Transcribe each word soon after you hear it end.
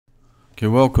Okay,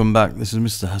 welcome back. This is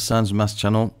Mr. Hassan's Maths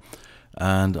channel,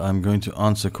 and I'm going to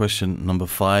answer question number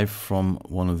 5 from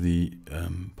one of the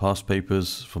past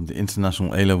papers from the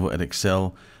International A-Level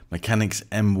Edexcel Mechanics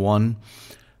M1.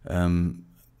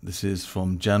 This is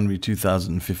from January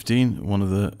 2015. One of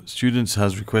the students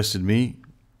has requested me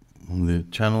on the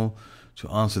channel to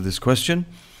answer this question,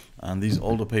 and these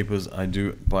older papers I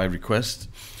do by request.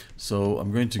 So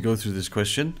I'm going to go through this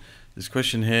question. This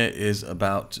question here is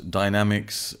about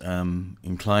dynamics,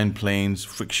 inclined planes,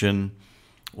 friction.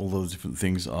 All those different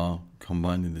things are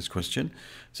combined in this question. It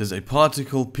says a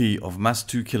particle P of mass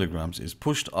 2 kilograms is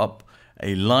pushed up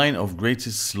a line of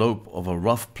greatest slope of a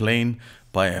rough plane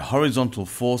by a horizontal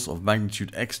force of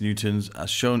magnitude x newtons as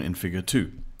shown in figure 2.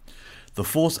 The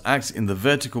force acts in the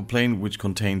vertical plane which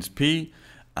contains P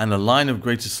and a line of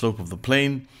greatest slope of the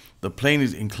plane. The plane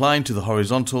is inclined to the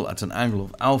horizontal at an angle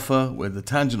of alpha, where the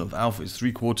tangent of alpha is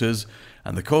 3/4,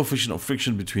 and the coefficient of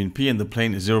friction between P and the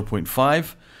plane is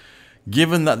 0.5.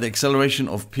 Given that the acceleration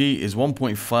of P is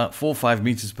 1.45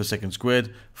 meters per second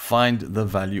squared, find the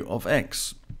value of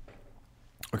x.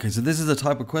 Okay, so this is the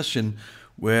type of question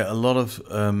where a lot of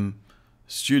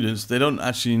students, they don't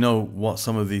actually know what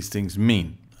some of these things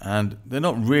mean, and they're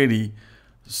not really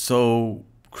so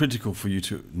critical for you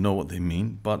to know what they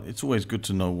mean, but it's always good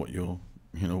to know what you're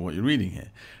reading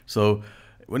here. So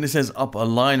when it says up a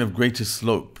line of greatest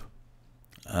slope,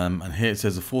 and here it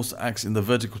says the force acts in the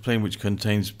vertical plane which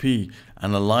contains P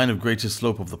and a line of greatest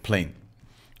slope of the plane.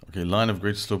 Okay, line of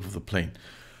greatest slope of the plane.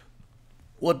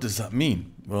 What does that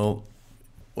mean? Well,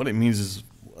 what it means is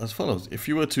as follows. If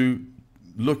you were to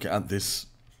look at this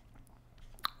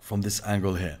from this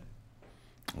angle here,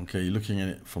 okay, you're looking at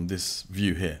it from this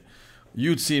view here,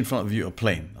 you'd see in front of you a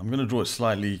plane. I'm going to draw it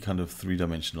slightly kind of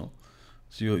three-dimensional.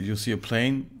 So you'll see a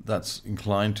plane that's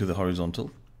inclined to the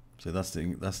horizontal. So that's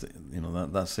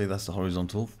the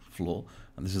horizontal floor,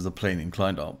 and this is the plane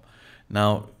inclined up.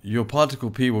 Now your particle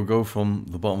P will go from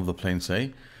the bottom of the plane,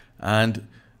 say, and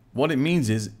what it means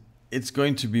is it's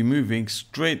going to be moving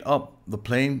straight up the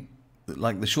plane,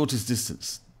 like the shortest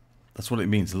distance. That's what it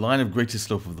means, the line of greatest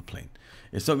slope of the plane.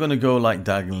 It's not going to go like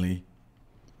diagonally,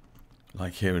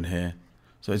 like here and here.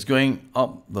 So it's going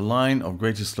up the line of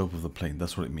greatest slope of the plane.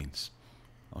 That's what it means.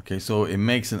 Okay, so it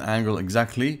makes an angle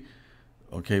exactly,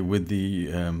 okay, with the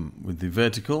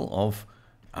vertical of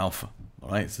alpha. All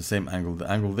right, it's the same angle. The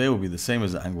angle there will be the same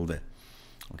as the angle there.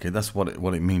 Okay, that's what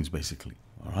it means basically.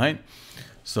 All right,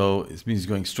 so it means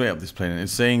going straight up this plane, and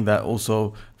it's saying that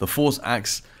also the force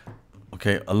acts,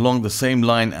 okay, along the same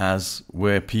line as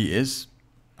where P is,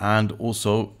 and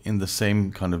also in the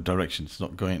same kind of direction. It's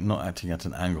not acting at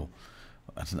an angle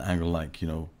like,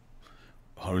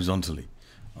 horizontally.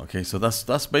 Okay, so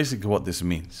that's basically what this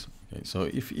means. Okay, so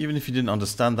even if you didn't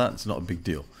understand that, it's not a big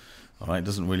deal. All right, it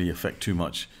doesn't really affect too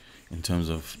much in terms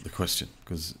of the question,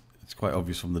 because it's quite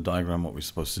obvious from the diagram what we're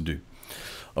supposed to do.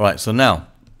 All right, so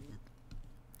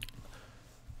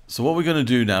what we're going to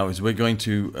do now is we're going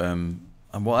to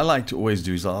and what I like to always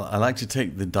do is I like to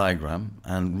take the diagram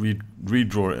and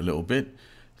redraw it a little bit,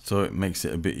 so it makes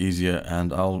it a bit easier,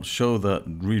 and I'll show the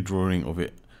redrawing of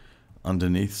it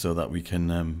underneath so that we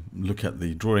can look at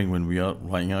the drawing when we are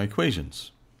writing our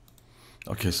equations.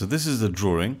 Okay, so this is the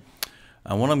drawing,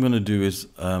 and what I'm going to do is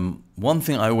one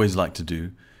thing I always like to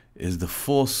do is the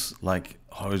force, like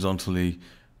horizontally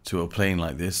to a plane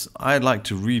like this. I'd like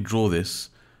to redraw this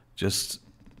just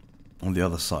on the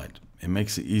other side. It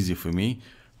makes it easier for me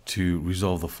to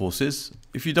resolve the forces.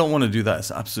 If you don't want to do that,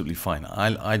 it's absolutely fine.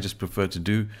 I just prefer to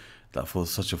do that for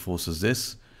such a force as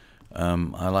this.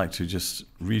 I like to just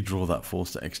redraw that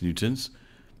force to x newtons.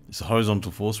 It's a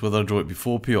horizontal force. Whether I draw it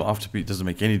before P or after P, it doesn't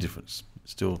make any difference.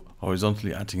 It's still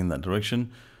horizontally acting in that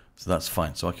direction, so that's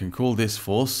fine. So I can call this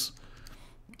force,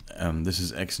 this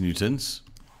is x newtons,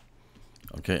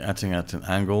 okay, acting at an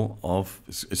angle of,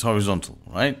 it's horizontal,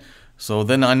 right? So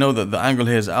then I know that the angle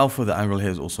here is alpha, the angle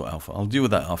here is also alpha. I'll deal with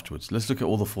that afterwards. Let's look at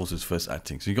all the forces first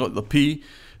acting. So you got the P,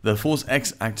 the force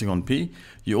X acting on P.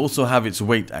 You also have its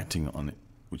weight acting on it,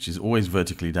 which is always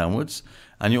vertically downwards.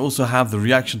 And you also have the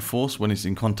reaction force when it's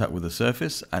in contact with the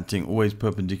surface, acting always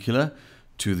perpendicular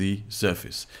to the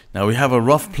surface. Now we have a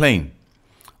rough plane,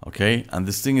 okay, and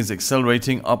this thing is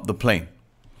accelerating up the plane.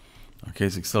 Okay,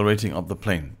 it's accelerating up the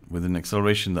plane with an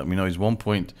acceleration that we know is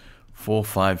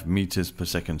 1.45 meters per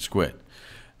second squared.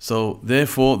 So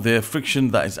therefore the friction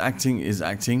that is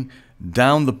acting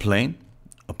down the plane,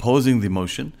 opposing the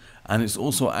motion, and it's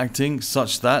also acting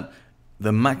such that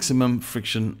the maximum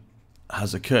friction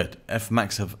has occurred. F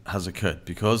max has occurred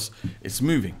because it's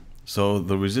moving. So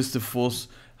the resistive force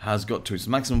has got to its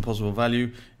maximum possible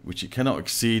value, which it cannot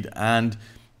exceed, and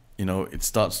it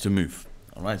starts to move.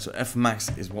 All right, so F max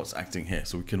is what's acting here.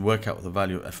 So we can work out the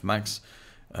value of F max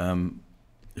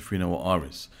if we know what R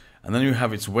is. And then you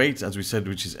have its weight, as we said,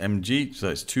 which is mg. So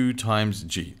it's 2 times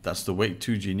g. That's the weight,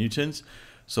 2g newtons.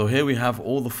 So here we have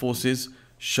all the forces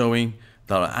showing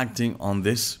that are acting on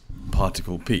this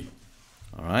particle P.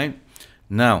 All right.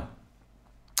 Now,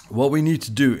 what we need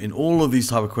to do in all of these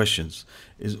type of questions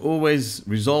is always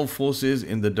resolve forces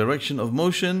in the direction of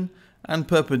motion and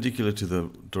perpendicular to the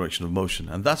direction of motion.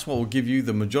 And that's what will give you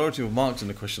the majority of marks in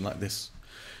a question like this.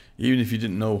 Even if you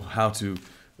didn't know how to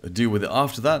deal with it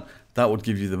after that, that would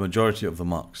give you the majority of the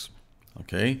marks.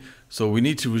 Okay, so we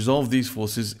need to resolve these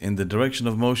forces in the direction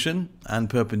of motion and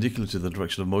perpendicular to the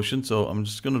direction of motion. So I'm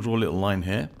just going to draw a little line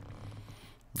here.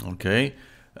 Okay,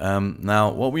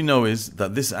 now what we know is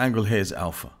that this angle here is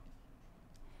alpha.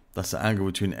 That's the angle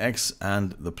between x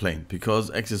and the plane, because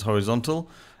x is horizontal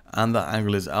and that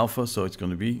angle is alpha, so it's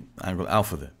going to be angle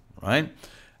alpha there, right?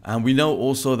 And we know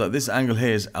also that this angle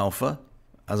here is alpha,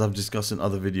 as I've discussed in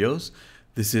other videos.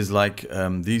 This is like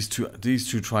these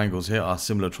two triangles here are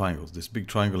similar triangles. This big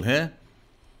triangle here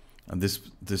and this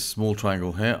small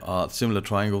triangle here are similar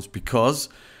triangles because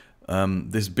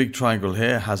this big triangle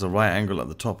here has a right angle at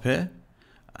the top here,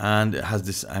 and it has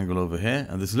this angle over here,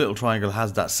 and this little triangle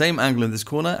has that same angle in this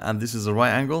corner, and this is a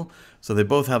right angle. So they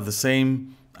both have the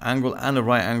same angle and a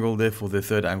right angle, therefore their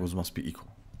third angles must be equal.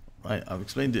 Right? I've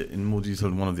explained it in more detail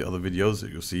in one of the other videos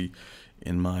that you'll see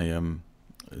in my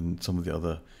in some of the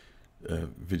other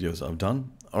videos I've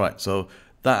done. Alright, so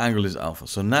that angle is alpha.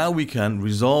 So now we can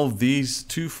resolve these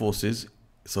two forces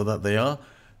so that they are,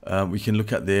 we can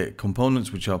look at their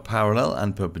components which are parallel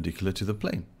and perpendicular to the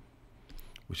plane,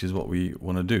 which is what we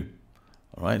want to do.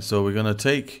 Alright, so we're going to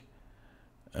take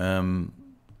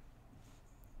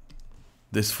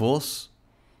this force,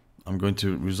 I'm going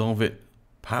to resolve it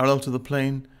parallel to the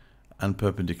plane and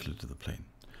perpendicular to the plane.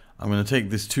 I'm going to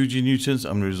take this 2g newtons,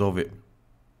 I'm going to resolve it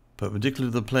perpendicular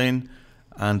to the plane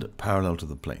and parallel to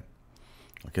the plane.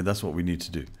 Okay, that's what we need to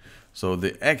do. So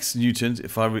the x newtons,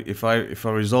 if I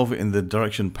resolve it in the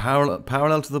direction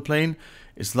parallel to the plane,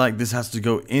 it's like this has to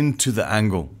go into the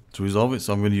angle to resolve it.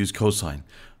 So I'm going to use cosine.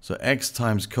 So x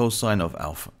times cosine of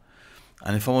alpha.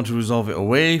 And if I want to resolve it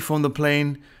away from the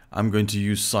plane, I'm going to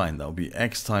use sine. That will be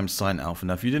x times sine alpha.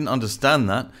 Now, if you didn't understand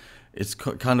that, it's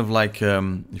kind of like,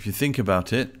 if you think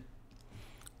about it,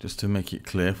 just to make it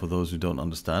clear for those who don't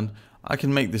understand, I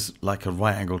can make this like a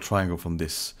right angle triangle from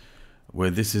this, where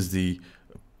this is the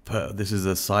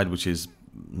side which is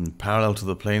parallel to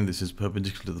the plane, this is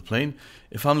perpendicular to the plane.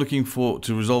 If I'm looking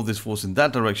to resolve this force in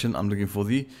that direction, I'm looking for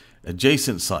the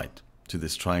adjacent side to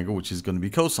this triangle, which is going to be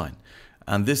cosine.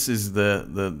 And this is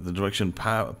the direction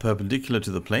perpendicular to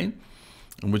the plane,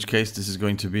 in which case this is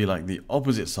going to be like the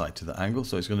opposite side to the angle,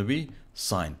 so it's going to be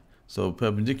sine. So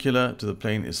perpendicular to the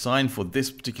plane is sine for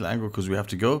this particular angle, because we have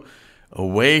to go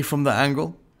away from the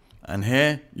angle, and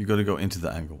here you got to go into the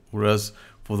angle. Whereas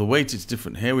for the weight it's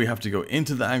different. Here we have to go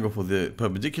into the angle for the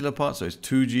perpendicular part, so it's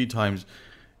 2g times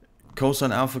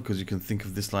cosine alpha, because you can think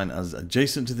of this line as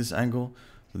adjacent to this angle.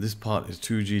 So this part is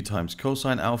 2g times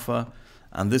cosine alpha,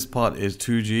 and this part is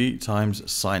 2g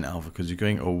times sine alpha, because you're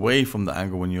going away from the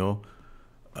angle when you're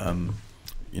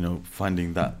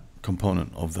finding that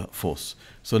component of the force.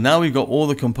 So now we've got all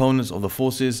the components of the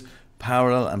forces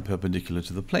parallel and perpendicular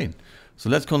to the plane. So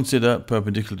let's consider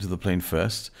perpendicular to the plane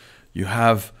first. You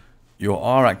have your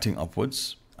r acting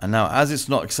upwards, and now as it's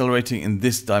not accelerating in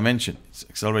this dimension, it's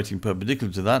accelerating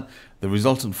perpendicular to that, the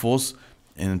resultant force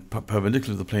in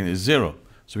perpendicular to the plane is 0.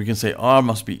 So we can say r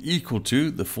must be equal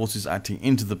to the forces acting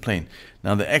into the plane.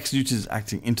 Now the x newton is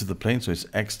acting into the plane, so it's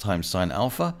x times sine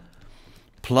alpha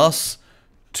plus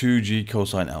 2g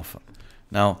cosine alpha.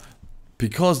 Now,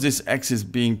 because this x is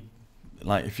being,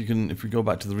 like, if we go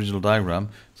back to the original diagram,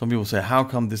 some people say, how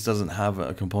come this doesn't have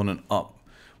a component up?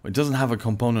 Well, it doesn't have a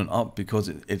component up because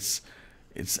it's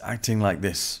acting like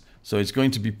this. So it's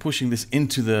going to be pushing this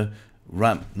into the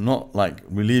ramp, not like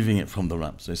relieving it from the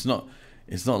ramp. So it's not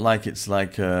like it's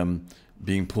like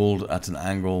being pulled at an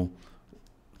angle,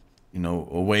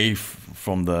 away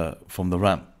from the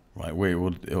ramp. Right, where it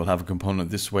will have a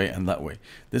component this way and that way.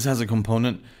 This has a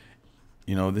component,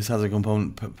 this has a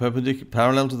component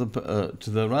parallel to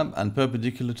the ramp and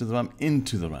perpendicular to the ramp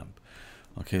into the ramp.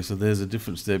 Okay, so there's a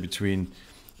difference there between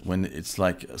when it's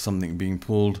like something being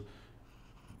pulled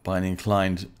by an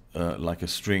inclined, like a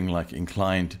string, like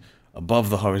inclined above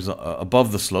the horizon,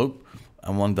 above the slope,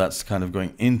 and one that's kind of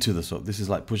going into the slope. This is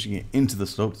like pushing it into the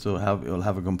slope, so it will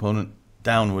have a component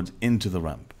downwards into the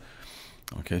ramp.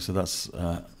 Okay, so that's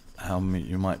how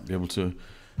you might be able to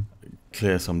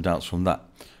clear some doubts from that.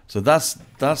 So that's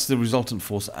the resultant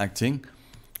force acting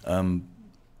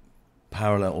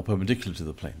parallel or perpendicular to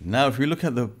the plane. Now, if we look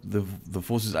at the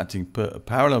forces acting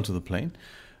parallel to the plane,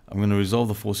 I'm going to resolve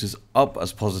the forces up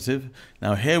as positive.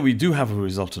 Now, here we do have a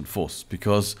resultant force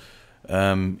because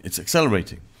it's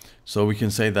accelerating. So we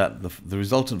can say that the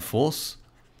resultant force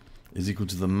is equal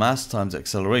to the mass times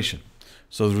acceleration.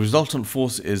 So the resultant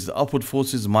force is the upward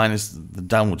forces minus the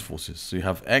downward forces. So you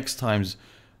have x times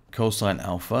cosine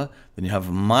alpha, then you have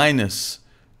minus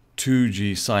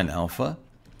 2g sine alpha,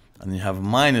 and you have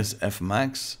minus F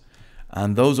max,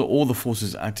 and those are all the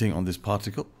forces acting on this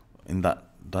particle in that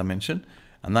dimension,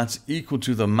 and that's equal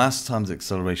to the mass times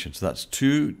acceleration. So that's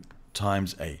 2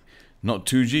 times A, not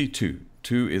 2g, 2.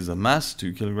 2 is a mass,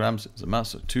 2 kilograms is a mass,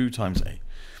 so 2 times A.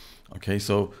 Okay,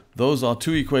 so those are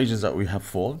two equations that we have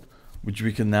formed, which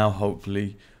we can now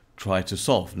hopefully try to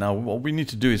solve. Now, what we need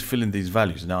to do is fill in these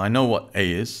values. Now, I know what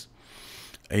A is.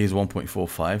 A is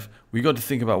 1.45. We got to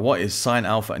think about what is sine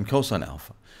alpha and cosine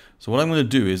alpha. So what I'm going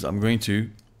to do is I'm going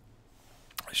to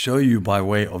show you by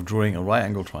way of drawing a right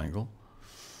angle triangle.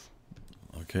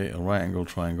 Okay, a right angle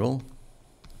triangle.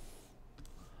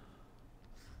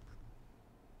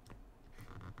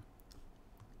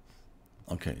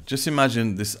 Okay, just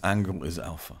imagine this angle is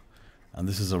alpha, and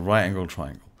this is a right angle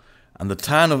triangle. And the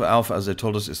tan of alpha, as they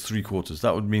told us, is 3/4.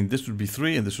 That would mean this would be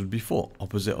 3 and this would be 4,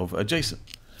 opposite of adjacent.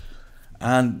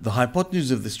 And the hypotenuse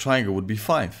of this triangle would be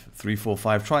 5, 3, 4,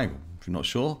 5 triangle. If you're not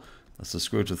sure, that's the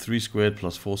square root of 3 squared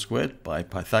plus 4 squared by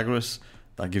Pythagoras.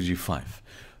 That gives you 5.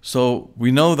 So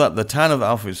we know that the tan of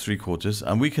alpha is 3/4,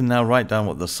 and we can now write down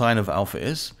what the sine of alpha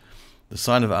is. The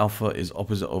sine of alpha is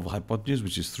opposite over hypotenuse,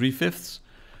 which is 3/5.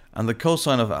 And the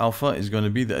cosine of alpha is going to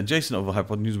be the adjacent over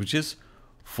hypotenuse, which is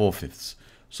 4/5.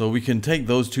 So we can take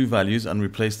those two values and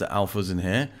replace the alphas in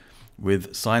here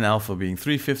with sine alpha being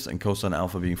 3/5 and cosine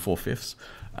alpha being 4/5.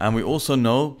 And we also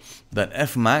know that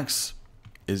F max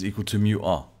is equal to mu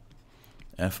r.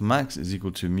 F max is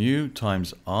equal to mu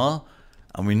times r.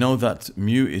 And we know that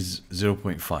mu is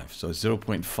 0.5. So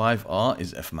 0.5 r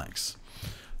is F max.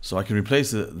 So I can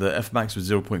replace the F max with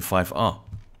 0.5 r.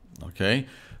 Okay.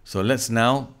 So let's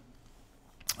now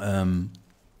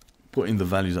put in the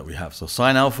values that we have. So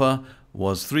sine alpha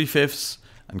was 3/5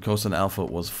 and cosine alpha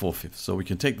was 4/5. So we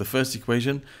can take the first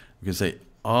equation. We can say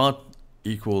r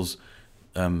equals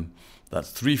that's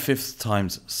 3/5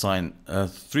 times sine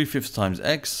 3/5 times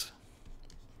x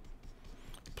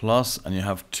plus, and you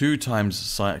have 2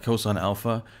 times cosine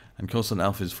alpha, and cosine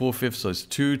alpha is 4/5, so it's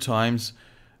 2 times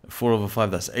 4/5.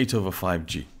 That's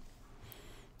 8/5g.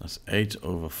 That's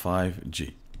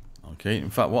 8/5g. Okay. In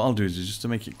fact, what I'll do is just to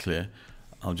make it clear,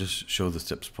 I'll just show the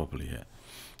steps properly here.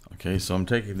 Okay, so I'm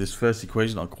taking this first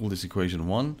equation, I'll call this equation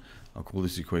 1, I'll call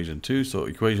this equation 2. So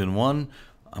equation 1,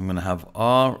 I'm going to have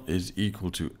r is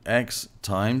equal to x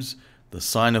times the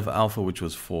sine of alpha, which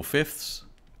was 4/5.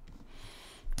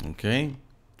 Okay,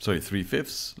 sorry,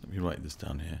 3/5. Let me write this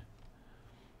down here.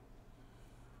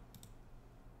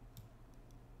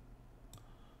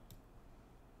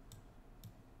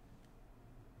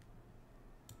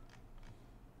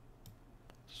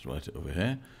 Just write it over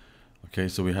here. Okay,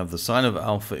 so we have the sine of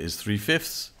alpha is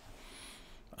 3/5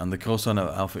 and the cosine of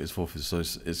alpha is 4/5. So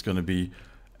it's going to be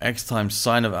x times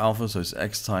sine of alpha, so it's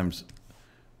x times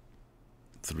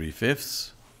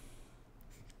 3/5.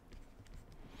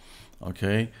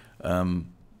 Okay,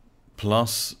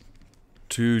 plus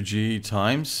 2g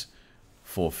times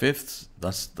 4/5.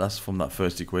 That's from that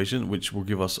first equation, which will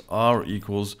give us r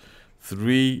equals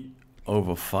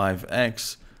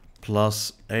 3/5x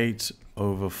plus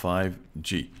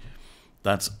 8/5g.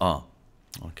 That's r.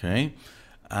 Okay,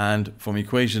 and from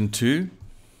equation 2,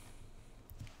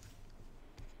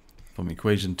 we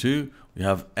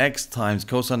have x times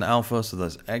cosine alpha, so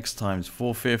that's x times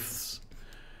 4/5.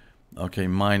 Okay,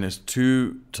 minus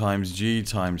 2 times g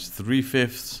times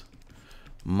 3/5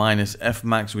 minus f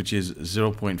max, which is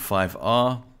 0.5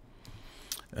 r,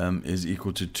 is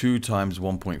equal to 2 times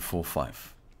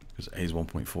 1.45, because a is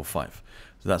 1.45.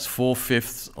 So that's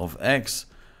 4/5 of x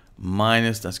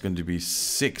minus, that's going to be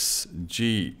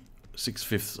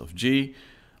 6/5 of g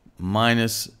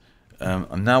minus,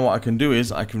 and now what I can do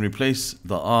is I can replace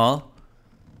the r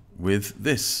with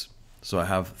this. So I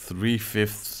have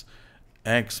 3/5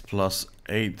 x plus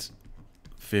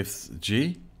 8/5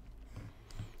 g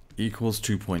equals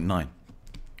 2.9.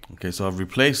 Okay, so I've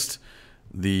replaced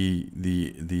the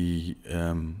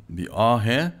r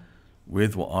here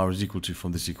with what r is equal to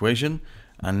from this equation,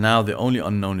 and now the only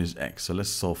unknown is x. So let's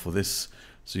solve for this.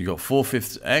 So you got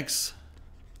 4/5 x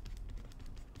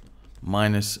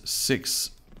minus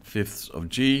 6/5 of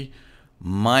g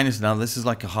minus, now this is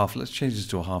like a half. Let's change this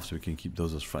to a half so we can keep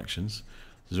those as fractions.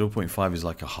 0.5 is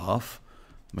like a half.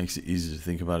 makes it easy to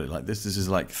think about it like this. This is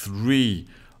like 3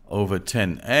 over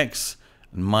 10x,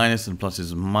 and minus and plus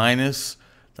is minus.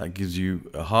 That gives you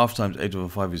a half times 8 over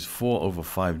 5 is 4 over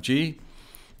 5g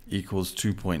equals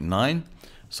 2.9.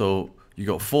 So you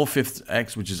got 4/5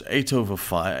 x, which is 8 over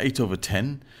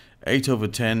 10. 8 over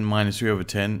 10 minus 3 over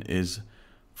 10 is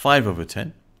 5 over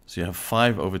 10. So you have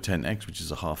 5 over 10x, which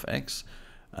is a half x.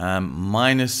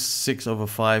 Minus 6 over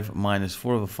 5 minus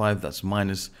 4 over 5, that's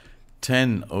minus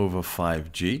 10 over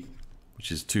 5g,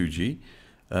 which is 2g,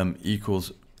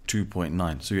 equals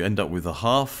 2.9. So you end up with a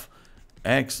half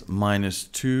x minus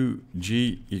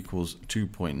 2g equals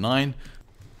 2.9.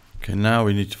 Okay, now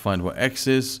we need to find what x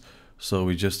is. So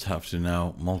we just have to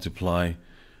now multiply.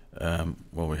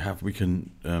 We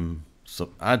can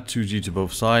add 2g to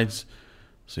both sides.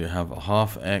 So you have a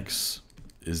half x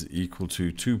is equal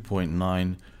to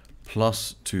 2.9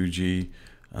 plus 2g,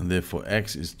 and therefore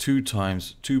x is 2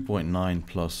 times 2.9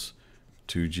 plus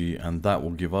 2g, and that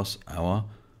will give us our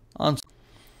answer.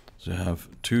 So you have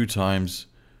 2 times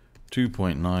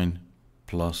 2.9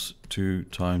 plus 2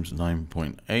 times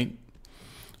 9.8,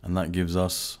 and that gives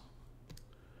us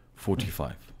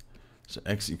 45. So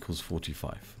x equals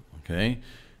 45. Okay,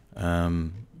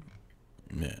 find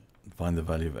the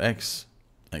value of x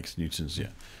newtons.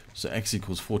 So x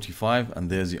equals 45, and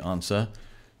there's the answer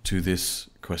to this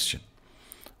question.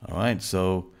 All right,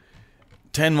 so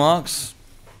 10 marks,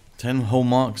 10 whole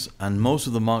marks, and most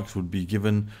of the marks would be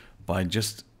given by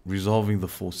just resolving the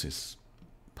forces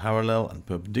parallel and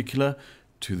perpendicular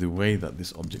to the way that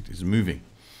this object is moving.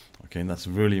 Okay, and that's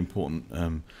really important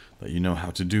that you know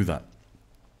how to do that,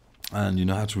 and you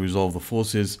know how to resolve the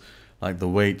forces like the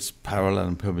weights parallel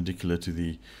and perpendicular to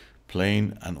the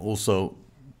plane, and also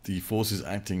the forces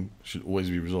acting should always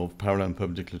be resolved parallel and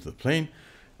perpendicular to the plane.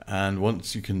 And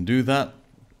once you can do that,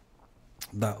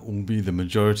 that will be the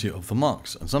majority of the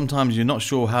marks. And sometimes you're not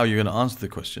sure how you're going to answer the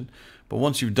question, but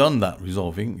once you've done that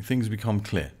resolving, things become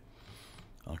clear.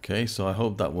 Okay, so I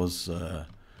hope that was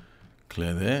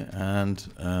clear there, and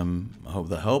I hope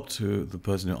that helped to the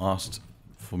person who asked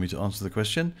for me to answer the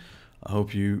question. I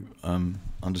hope you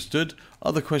understood.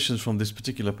 Other questions from this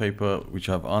particular paper which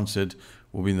I've answered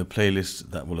will be in the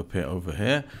playlist that will appear over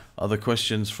here. Other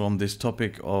questions from this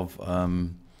topic of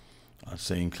I'd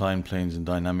say inclined planes and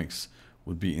dynamics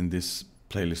would be in this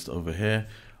playlist over here.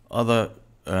 Other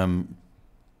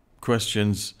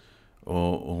questions,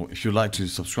 or if you'd like to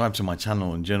subscribe to my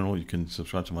channel in general, you can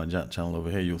subscribe to my channel over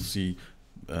here. You'll see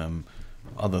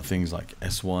other things like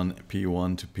S1,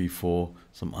 P1 to P4,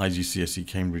 some IGCSE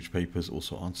Cambridge papers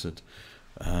also answered.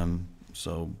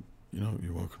 So,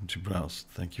 you're welcome to browse.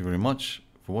 Thank you very much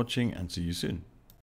for watching, and see you soon.